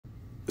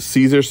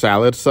Caesar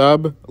salad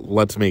sub,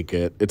 let's make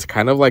it. It's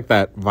kind of like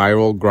that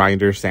viral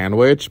grinder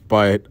sandwich,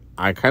 but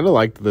I kind of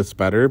liked this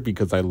better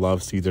because I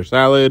love Caesar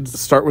salads.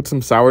 Start with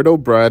some sourdough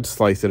bread,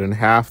 slice it in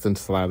half, then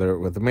slather it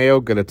with mayo.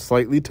 Get it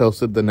slightly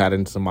toasted, then add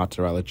in some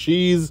mozzarella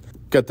cheese.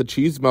 Get the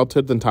cheese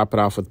melted, then top it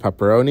off with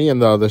pepperoni,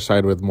 and the other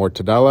side with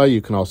mortadella.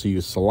 You can also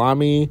use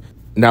salami.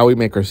 Now we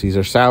make our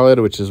Caesar salad,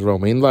 which is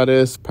romaine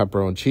lettuce,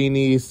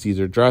 pepperoncini,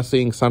 Caesar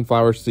dressing,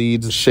 sunflower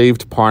seeds,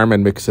 shaved parm,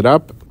 and mix it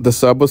up. The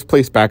sub was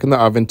placed back in the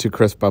oven to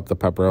crisp up the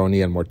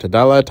pepperoni and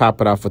mortadella. Top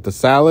it off with the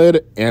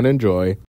salad and enjoy.